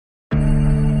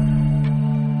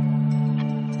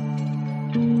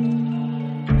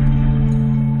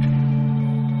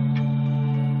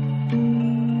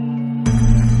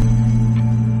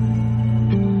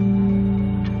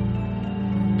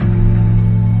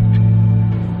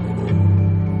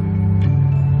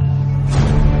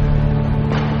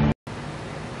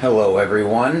Hello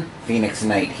everyone, Phoenix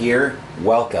Knight here.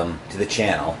 Welcome to the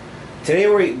channel. Today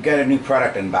we've got a new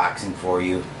product unboxing for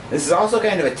you. This is also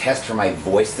kind of a test for my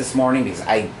voice this morning because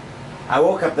I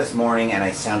woke up this morning and I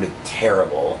sounded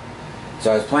terrible.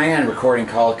 So I was planning on recording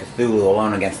Call of Cthulhu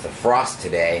Alone Against the Frost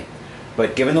today,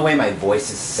 but given the way my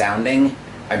voice is sounding,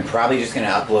 I'm probably just going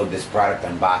to upload this product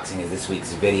unboxing as this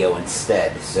week's video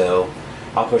instead. So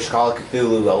I'll push Call of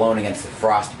Cthulhu Alone Against the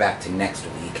Frost back to next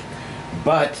week.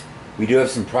 But we do have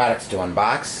some products to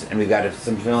unbox, and we've got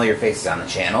some familiar faces on the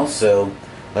channel, so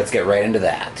let's get right into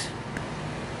that.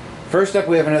 First up,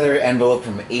 we have another envelope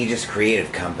from Aegis Creative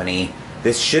Company.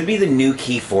 This should be the new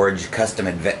Keyforge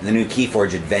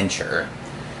Adventure.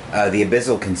 The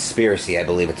Abyssal Conspiracy, I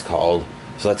believe it's called.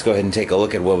 So let's go ahead and take a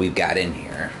look at what we've got in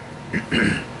here.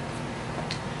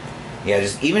 Yeah,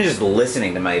 even just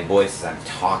listening to my voice as I'm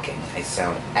talking, I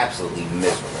sound absolutely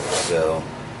miserable, so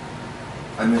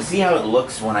I'm going to see how it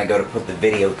looks when I go to put the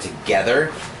video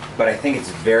together, but I think it's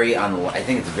very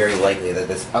likely that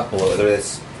this upload or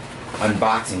this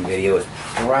unboxing video is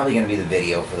probably going to be the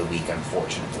video for the week,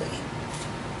 unfortunately.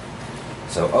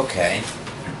 So, okay.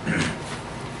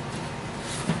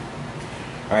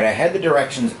 Alright, I had the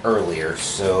directions earlier,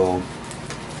 so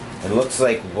it looks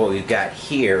like what we've got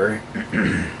here,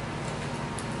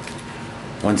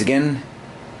 once again,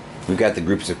 we've got the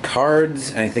groups of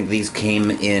cards, and I think these came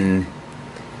in.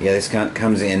 Yeah, this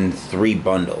comes in 3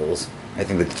 bundles. I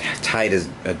think the tide is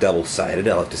double-sided.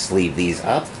 I'll have to sleeve these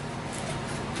up.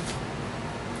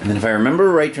 And then if I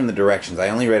remember right from the directions, I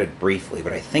only read it briefly,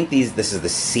 but I think this is the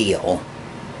seal.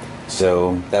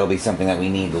 So that'll be something that we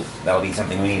need. That'll be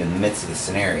something we need in the midst of the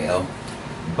scenario.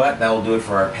 But that will do it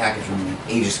for our package from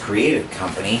Aegis Creative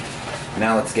Company.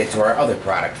 Now let's get to our other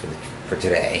product for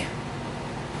today.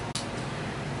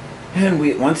 And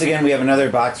once again, we have another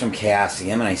box from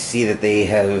Chaosium, and I see that they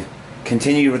have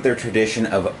continued with their tradition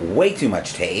of way too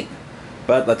much tape.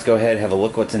 But let's go ahead and have a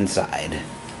look what's inside.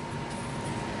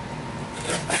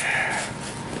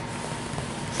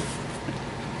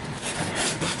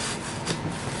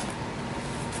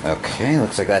 Okay,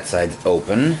 looks like that side's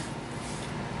open.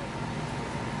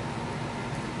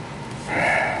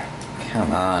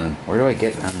 Come on, where do I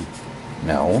get them?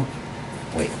 No.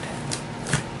 Wait.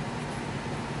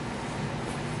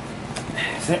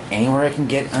 Is there anywhere I can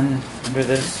get under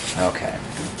this? Okay.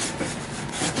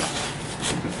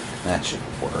 That should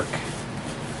work.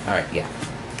 Alright, yeah.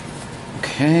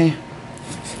 Okay.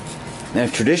 Now,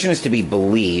 if tradition is to be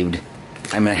believed,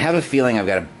 I'm going to have a feeling I've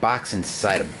got a box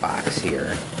inside a box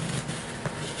here.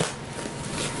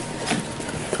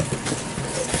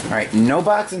 Alright, no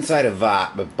box inside a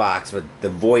box, but the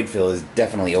void fill is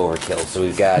definitely overkill. So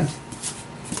we've got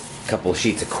a couple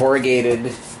sheets of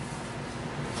corrugated.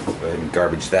 Go ahead and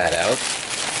garbage that out.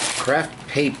 Craft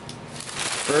paper.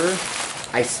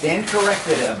 I stand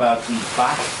corrected about the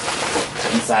box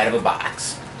inside of a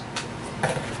box.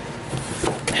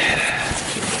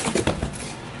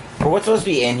 For what's supposed to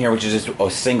be in here, which is just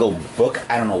a single book,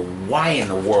 I don't know why in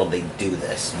the world they do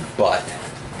this, but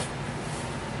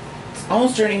it's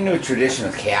almost turning into a tradition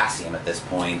with Chaosium at this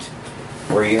point,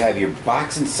 where you have your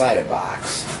box inside a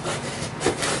box,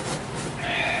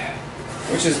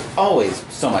 which is always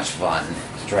so much fun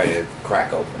to try to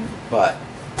crack open, but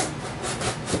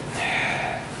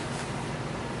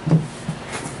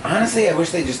honestly, I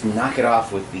wish they'd just knock it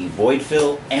off with the void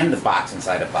fill and the box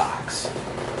inside a box.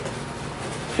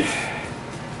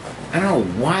 I don't know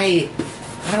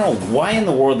why in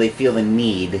the world they feel the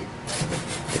need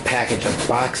to package a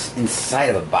box inside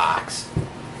of a box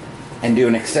and do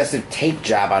an excessive tape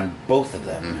job on both of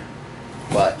them,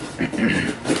 but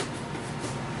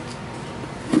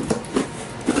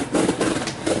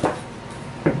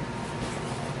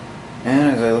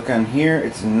and as I look on here,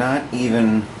 it's not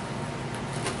even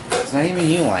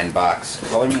Uline box.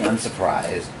 Color me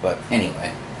unsurprised, but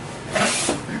anyway.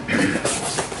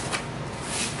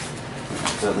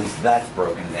 So at least that's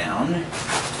broken down.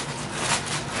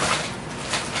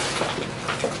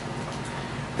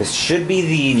 This should be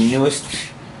the newest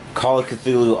Call of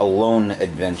Cthulhu Alone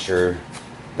adventure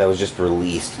that was just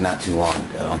released not too long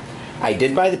ago. I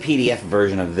did buy the PDF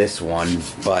version of this one,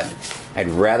 but I'd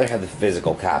rather have the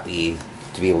physical copy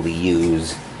to be able to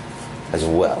use as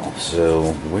well.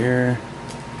 So where?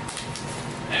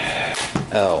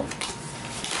 Oh,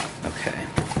 okay.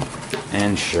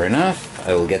 And sure enough,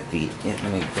 I will get the. Let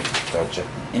me double check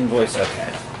the invoice.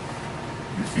 Okay.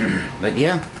 But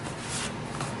yeah,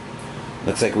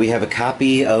 looks like we have a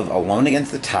copy of Alone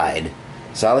Against the Tide,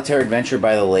 Solitaire Adventure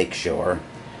by the Lakeshore,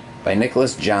 by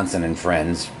Nicholas Johnson and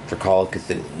Friends for Call of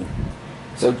Cthulhu.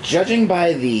 So judging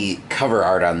by the cover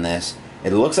art on this,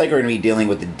 It looks like we're going to be dealing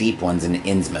with the deep ones in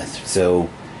Innsmouth, so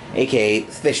aka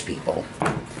fish people,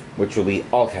 which will be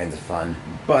all kinds of fun.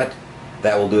 But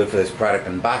that will do it for this product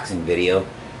unboxing video.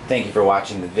 Thank you for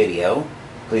watching the video.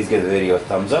 Please give the video a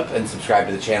thumbs up and subscribe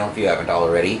to the channel if you haven't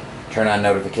already. Turn on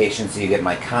notifications so you get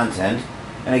my content.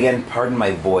 And again, pardon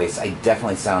my voice. I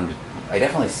definitely sound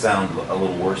a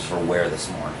little worse for wear this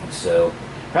morning. So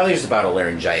probably just about a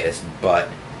laryngitis, but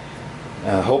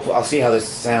I'll see how this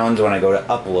sounds when I go to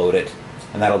upload it,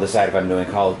 and that'll decide if I'm doing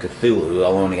Call of Cthulhu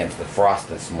Alone Against the Frost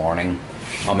this morning.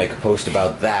 I'll make a post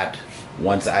about that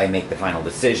once I make the final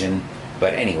decision.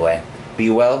 But anyway, be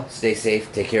well, stay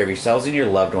safe, take care of yourselves and your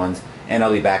loved ones, and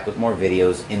I'll be back with more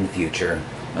videos in the future.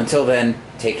 Until then,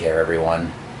 take care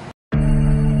everyone.